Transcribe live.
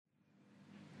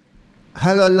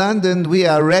Hello London, we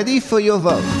are ready for your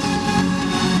vote.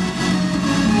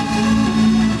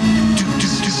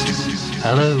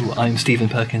 Hello, I'm Stephen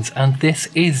Perkins, and this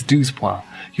is 12 Points,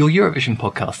 your Eurovision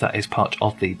podcast that is part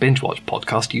of the Binge Watch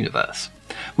podcast universe.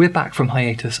 We're back from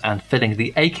hiatus and filling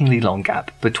the achingly long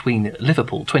gap between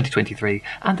Liverpool 2023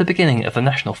 and the beginning of the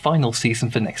national final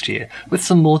season for next year with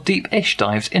some more deep-ish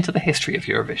dives into the history of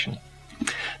Eurovision.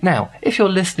 Now, if you're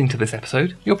listening to this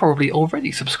episode, you're probably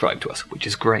already subscribed to us, which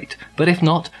is great. But if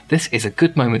not, this is a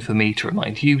good moment for me to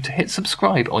remind you to hit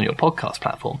subscribe on your podcast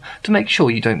platform to make sure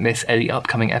you don't miss any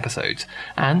upcoming episodes.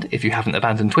 And if you haven't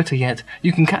abandoned Twitter yet,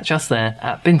 you can catch us there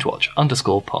at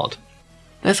bingewatch_pod.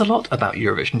 There's a lot about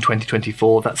Eurovision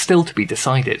 2024 that's still to be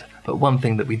decided, but one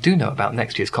thing that we do know about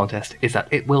next year's contest is that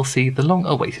it will see the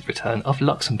long-awaited return of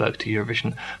Luxembourg to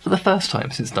Eurovision for the first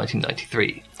time since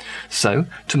 1993. So,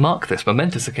 to mark this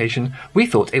momentous occasion, we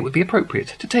thought it would be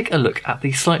appropriate to take a look at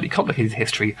the slightly complicated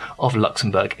history of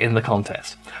Luxembourg in the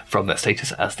contest, from their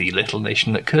status as the little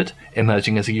nation that could,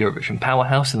 emerging as a Eurovision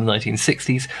powerhouse in the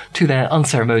 1960s, to their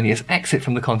unceremonious exit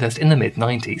from the contest in the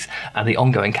mid-90s, and the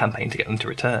ongoing campaign to get them to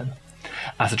return.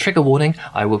 As a trigger warning,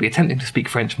 I will be attempting to speak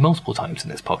French multiple times in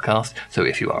this podcast, so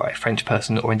if you are a French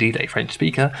person or indeed a French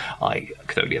speaker, I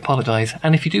can only apologise,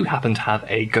 and if you do happen to have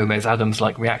a Gomez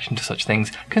Adams-like reaction to such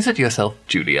things, consider yourself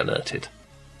duly alerted.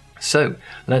 So,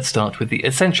 let's start with the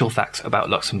essential facts about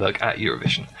Luxembourg at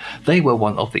Eurovision. They were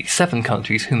one of the 7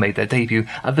 countries who made their debut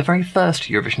at the very first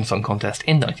Eurovision Song Contest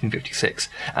in 1956,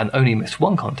 and only missed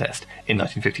one contest in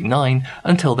 1959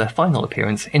 until their final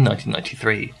appearance in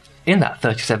 1993. In that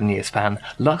 37-year span,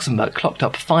 Luxembourg clocked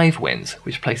up 5 wins,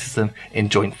 which places them in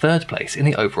joint 3rd place in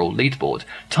the overall leaderboard,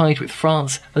 tied with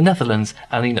France, the Netherlands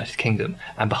and the United Kingdom,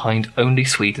 and behind only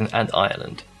Sweden and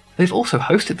Ireland. They've also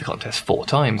hosted the contest 4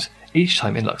 times, each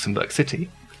time in Luxembourg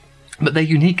City. But they're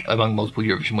unique among multiple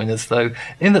Eurovision winners, though,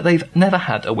 in that they've never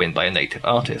had a win by a native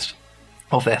artist.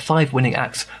 Of their 5 winning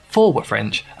acts, 4 were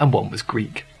French and 1 was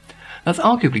Greek. That's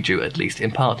arguably due, at least in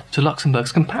part, to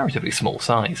Luxembourg's comparatively small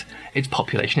size. Its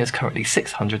population is currently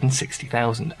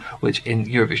 660,000, which in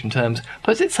Eurovision terms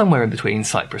puts it somewhere in between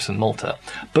Cyprus and Malta,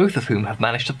 both of whom have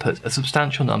managed to put a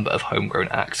substantial number of homegrown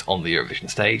acts on the Eurovision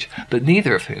stage, but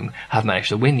neither of whom have managed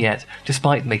to win yet,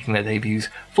 despite making their debuts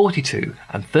 42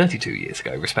 and 32 years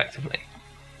ago, respectively.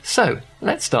 So,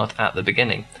 let's start at the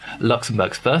beginning.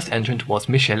 Luxembourg's first entrant was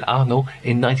Michel Arnaud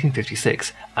in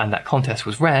 1956, and that contest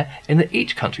was rare in that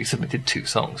each country submitted 2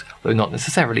 songs, though not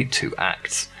necessarily 2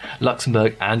 acts.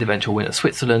 Luxembourg and eventual winner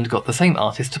Switzerland got the same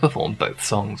artist to perform both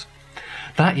songs.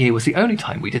 That year was the only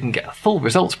time we didn't get a full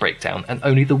results breakdown and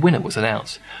only the winner was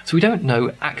announced, so we don't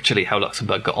know actually how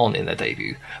Luxembourg got on in their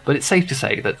debut, but it's safe to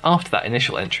say that after that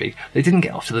initial entry, they didn't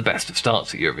get off to the best of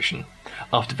starts at Eurovision.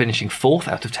 After finishing 4th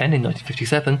out of 10 in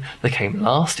 1957, they came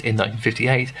last in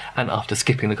 1958, and after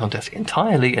skipping the contest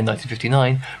entirely in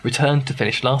 1959, returned to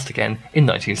finish last again in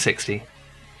 1960.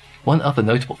 One other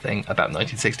notable thing about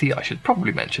 1960 I should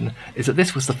probably mention is that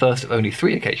this was the first of only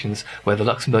 3 occasions where the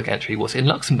Luxembourg entry was in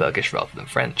Luxembourgish rather than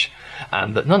French,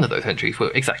 and that none of those entries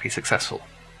were exactly successful.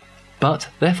 But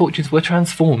their fortunes were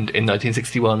transformed in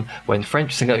 1961 when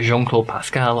French singer Jean-Claude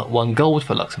Pascal won gold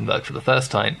for Luxembourg for the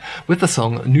first time with the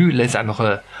song Nous les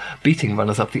amoureux, beating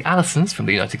runners-up the Allisons from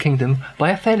the United Kingdom by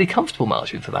a fairly comfortable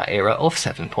margin for that era of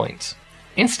 7 points.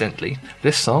 Incidentally,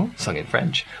 this song, sung in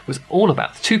French, was all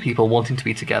about 2 people wanting to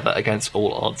be together against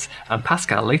all odds, and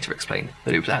Pascal later explained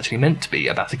that it was actually meant to be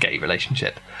about a gay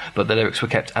relationship, but the lyrics were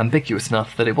kept ambiguous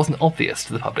enough that it wasn't obvious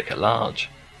to the public at large.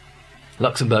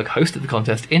 Luxembourg hosted the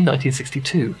contest in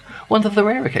 1962, one of the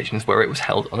rare occasions where it was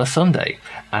held on a Sunday,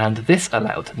 and this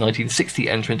allowed 1960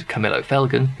 entrant Camillo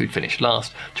Felgen, who'd finished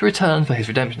last, to return for his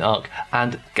redemption arc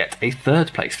and get a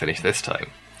 3rd place finish this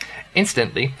time.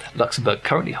 Incidentally, Luxembourg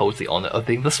currently holds the honour of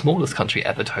being the smallest country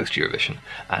ever to host Eurovision,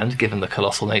 and given the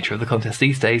colossal nature of the contest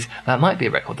these days, that might be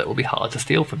a record that will be hard to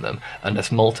steal from them,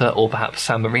 unless Malta or perhaps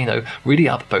San Marino really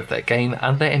up both their game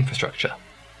and their infrastructure.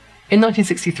 In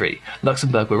 1963,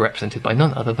 Luxembourg were represented by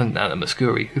none other than Nana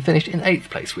Mouskouri, who finished in 8th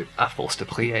place with A Force de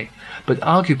Briller, but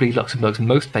arguably Luxembourg's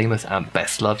most famous and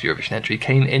best-loved Eurovision entry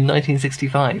came in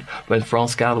 1965, when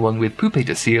France Gall won with Poupée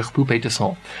de cire, Poupée de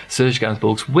sang, Serge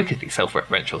Gainsbourg's wickedly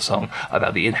self-referential song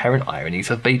about the inherent ironies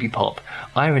of baby pop,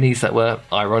 ironies that were,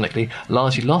 ironically,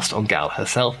 largely lost on Gall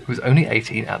herself, who was only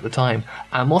 18 at the time,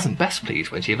 and wasn't best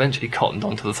pleased when she eventually cottoned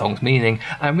onto the song's meaning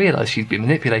and realised she'd been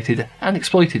manipulated and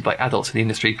exploited by adults in the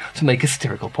industry to make a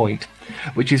satirical point,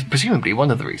 which is presumably one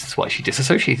of the reasons why she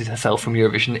disassociated herself from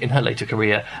Eurovision in her later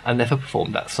career and never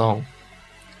performed that song.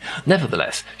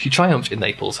 Nevertheless, she triumphed in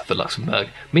Naples for Luxembourg,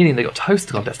 meaning they got to host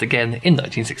the contest again in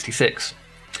 1966.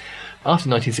 After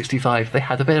 1965, they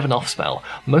had a bit of an off spell,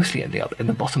 mostly ending up in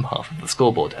the bottom half of the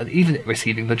scoreboard and even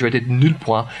receiving the dreaded nul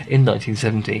point in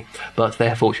 1970. But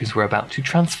their fortunes were about to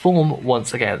transform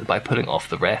once again by pulling off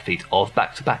the rare feat of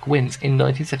back-to-back wins in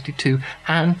 1972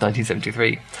 and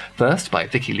 1973. First by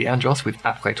Vicky Leandros with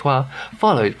Après Toi,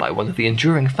 followed by one of the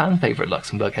enduring fan-favourite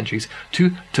Luxembourg entries, Tu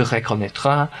te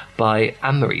reconnaîtras by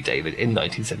Anne-Marie David in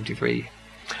 1973.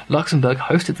 Luxembourg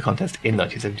hosted the contest in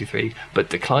 1973, but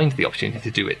declined the opportunity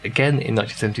to do it again in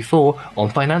 1974 on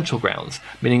financial grounds,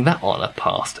 meaning that honour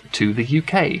passed to the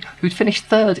UK, who'd finished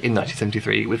third in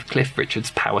 1973 with Cliff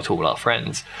Richard's Power to All Our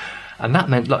Friends. And that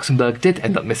meant Luxembourg did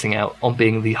end up missing out on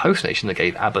being the host nation that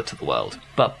gave ABBA to the world.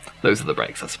 But those are the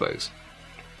breaks, I suppose.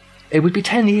 It would be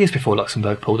 10 years before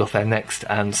Luxembourg pulled off their next,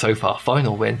 and so far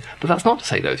final win, but that's not to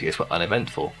say those years were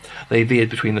uneventful. They veered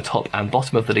between the top and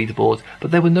bottom of the leaderboard,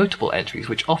 but there were notable entries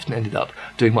which often ended up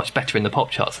doing much better in the pop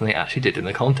charts than they actually did in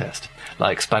the contest,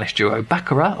 like Spanish duo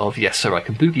Baccarat of Yes Sir I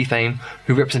Can Boogie fame,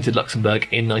 who represented Luxembourg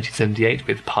in 1978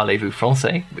 with Parlez-vous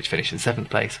Français, which finished in 7th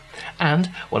place, and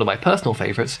one of my personal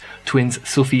favourites, twins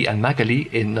Sophie and Magali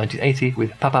in 1980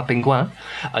 with Papa Pingouin,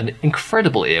 an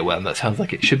incredible earworm that sounds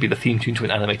like it should be the theme tune to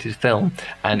an animated film,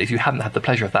 and if you haven't had the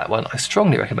pleasure of that one, I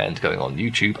strongly recommend going on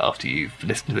YouTube after you've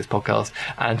listened to this podcast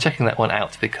and checking that one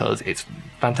out because it's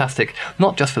fantastic,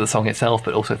 not just for the song itself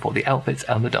but also for the outfits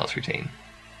and the dance routine.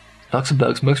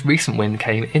 Luxembourg's most recent win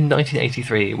came in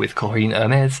 1983 with Corinne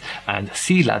Hermès and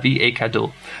Si la vie est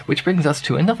cadeau, which brings us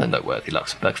to another noteworthy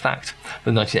Luxembourg fact.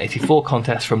 The 1984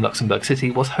 contest from Luxembourg City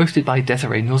was hosted by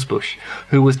Desiree Nosbusch,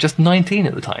 who was just 19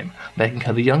 at the time, making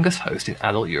her the youngest host in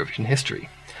adult Eurovision history.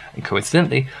 And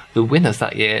coincidentally, the winners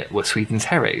that year were Sweden's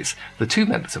Herreys, the two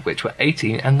members of which were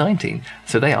 18 and 19,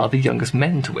 so they are the youngest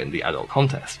men to win the adult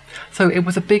contest. So it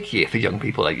was a big year for young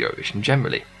people at Eurovision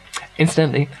generally.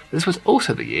 Incidentally, this was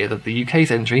also the year that the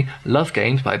UK's entry, Love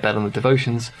Games by Belle and the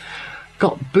Devotions,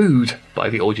 got booed by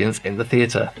the audience in the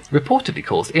theatre, reportedly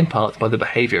caused in part by the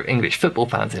behaviour of English football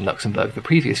fans in Luxembourg the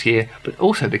previous year, but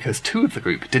also because two of the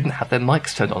group didn't have their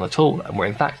mics turned on at all and were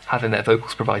in fact having their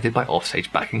vocals provided by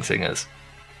offstage backing singers.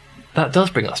 That does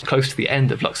bring us close to the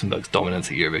end of Luxembourg's dominance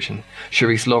at Eurovision.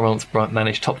 Charisse Laurence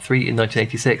managed top 3 in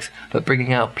 1986, but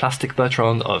bringing out Plastic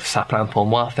Bertrand of Ça Plaint pour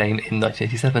Moi fame in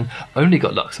 1987 only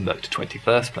got Luxembourg to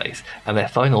 21st place, and their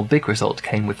final big result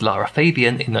came with Lara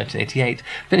Fabian in 1988,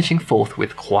 finishing 4th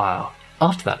with Croire.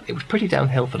 After that, it was pretty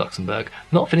downhill for Luxembourg,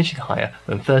 not finishing higher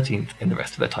than 13th in the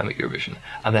rest of their time at Eurovision,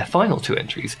 and their final two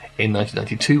entries, in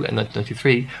 1992 and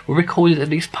 1993, were recorded at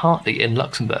least partly in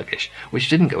Luxembourgish, which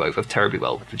didn't go over terribly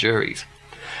well with the juries.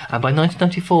 And by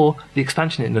 1994, the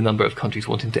expansion in the number of countries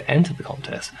wanting to enter the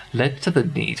contest led to the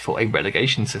need for a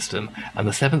relegation system, and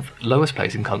the 7th lowest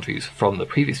placing countries from the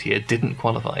previous year didn't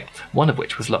qualify, one of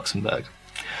which was Luxembourg.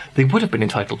 They would have been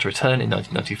entitled to return in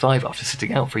 1995 after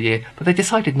sitting out for a year, but they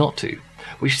decided not to,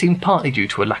 which seemed partly due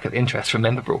to a lack of interest from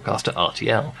member broadcaster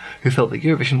RTL, who felt that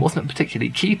Eurovision wasn't a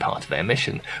particularly key part of their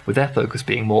mission, with their focus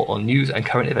being more on news and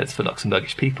current events for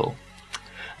Luxembourgish people.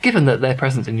 Given that their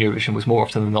presence in Eurovision was more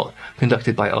often than not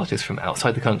conducted by artists from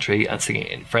outside the country and singing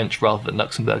in French rather than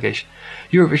Luxembourgish,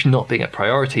 Eurovision not being a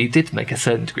priority did make a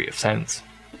certain degree of sense.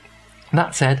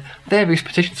 That said, various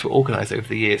petitions were organised over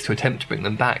the years to attempt to bring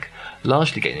them back,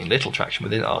 largely gaining little traction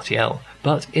within RTL,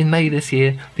 but in May this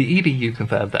year, the EBU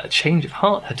confirmed that a change of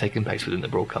heart had taken place within the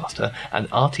broadcaster, and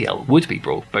RTL would be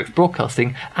both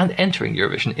broadcasting and entering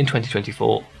Eurovision in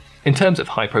 2024. In terms of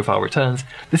high-profile returns,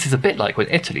 this is a bit like when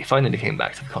Italy finally came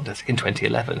back to the contest in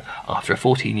 2011 after a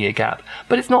 14-year gap,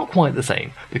 but it's not quite the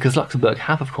same, because Luxembourg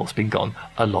have of course been gone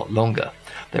a lot longer.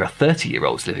 There are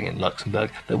 30-year-olds living in Luxembourg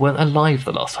that weren't alive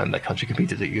the last time their country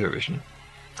competed at Eurovision.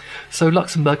 So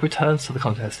Luxembourg returns to the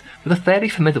contest with a fairly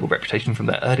formidable reputation from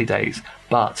their early days,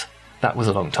 but that was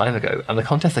a long time ago, and the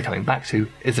contest they're coming back to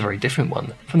is a very different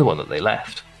one from the one that they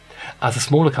left. As a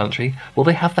smaller country, well,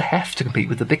 they have the heft to compete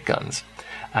with the big guns,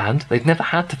 and they've never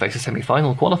had to face a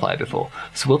semi-final qualifier before,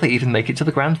 so will they even make it to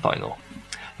the grand final?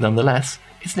 Nonetheless,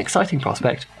 it's an exciting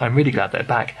prospect. I'm really glad they're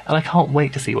back, and I can't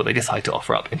wait to see what they decide to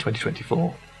offer up in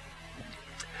 2024.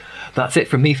 That's it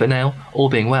from me for now. All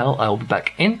being well, I will be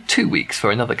back in 2 weeks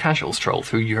for another casual stroll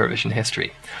through Eurovision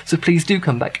history. So please do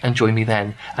come back and join me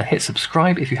then, and hit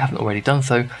subscribe if you haven't already done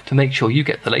so to make sure you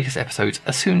get the latest episodes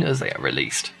as soon as they are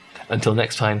released. Until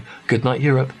next time, good night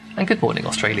Europe, and good morning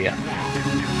Australia.